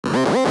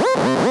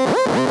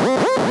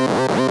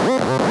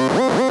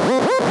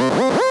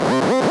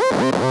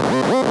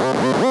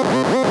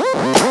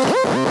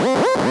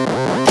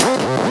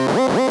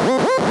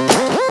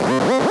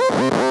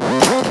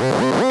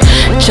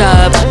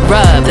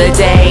the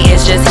day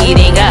is just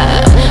heating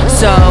up.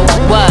 So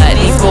what?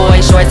 These boy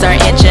shorts are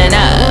inching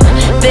up.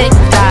 Thick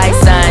thigh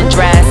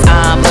sundress,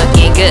 I'm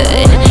looking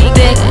good.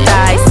 Thick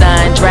thigh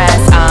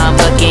sundress, I'm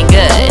looking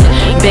good.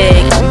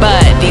 Big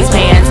butt, these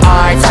pants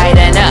are tight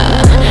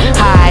enough.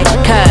 High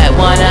cut,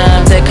 want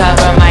 'em to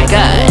cover my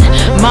gut.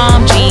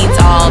 Mom jeans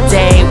all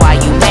day, why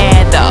you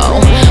mad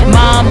though?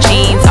 Mom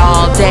jeans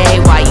all day,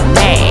 why you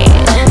mad?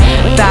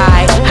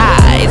 Thigh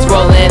highs,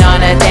 rolling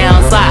on a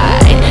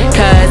downslide.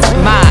 Cause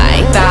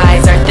my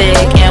thighs are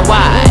thick and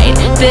wide.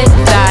 Thick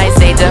thighs,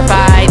 they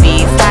defy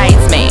these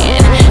tights,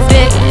 man.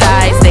 Thick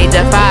thighs, they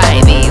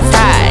defy these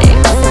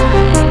tights.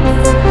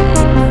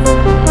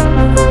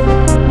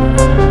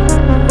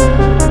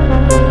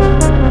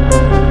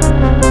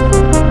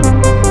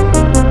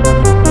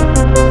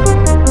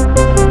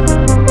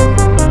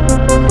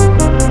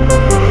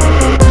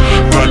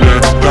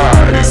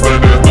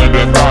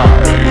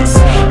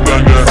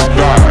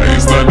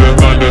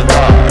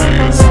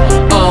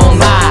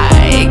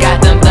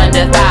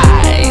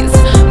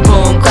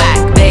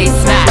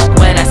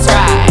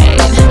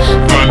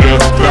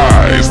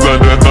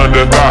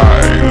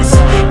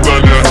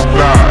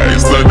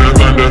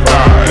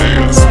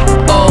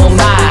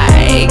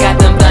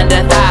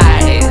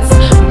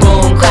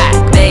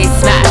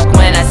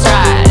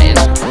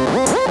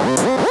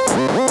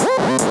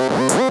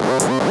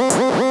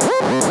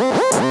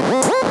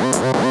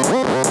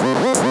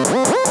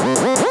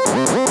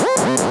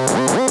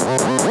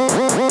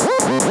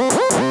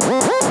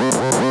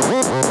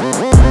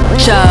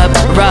 Chub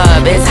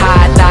rub is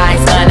hot,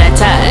 thighs gonna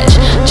touch.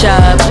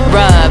 Chub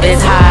rub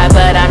is hot,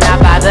 but I'm not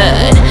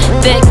bothered.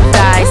 Thick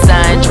thigh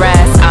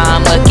sundress,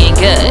 I'm looking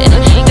good.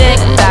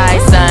 Thick thigh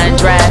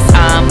sundress,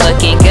 I'm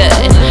looking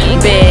good.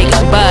 Big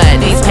butt,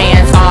 these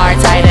pants are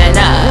tight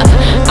enough.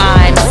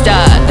 I'm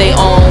stuck, they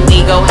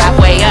only go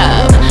halfway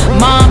up.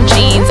 Mom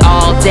jeans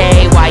all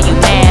day, why you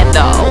mad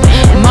though?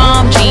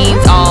 Mom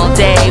jeans all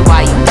day,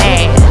 why you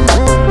mad?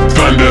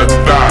 Thunder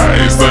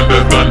thighs,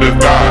 thunder, thunder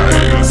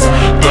thighs.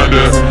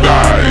 Thunder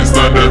thighs,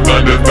 thunder,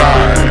 thunder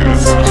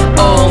thighs.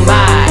 Oh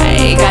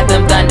my, got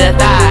them thunder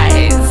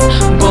thighs.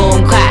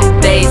 Boom clap,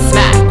 they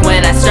smack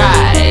when I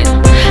stride.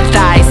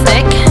 Thighs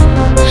thick,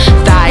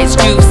 thighs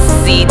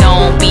juicy.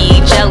 Don't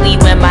be jelly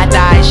when my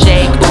thighs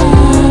shake.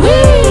 Ooh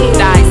wee.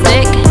 Thighs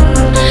thick,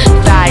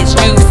 thighs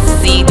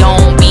juicy.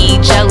 Don't be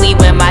jelly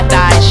when my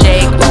thighs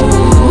shake.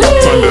 Ooh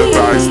wee. Thunder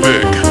thighs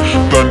thick,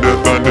 thunder,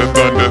 thunder,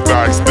 thunder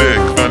thighs thick.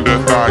 Thunder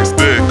thighs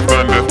thick,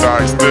 thunder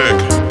thighs thick.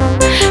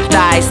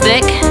 Thighs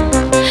thick,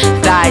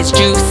 thighs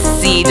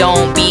juicy.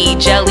 Don't be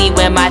jelly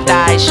when my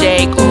thighs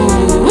shake. Ooh.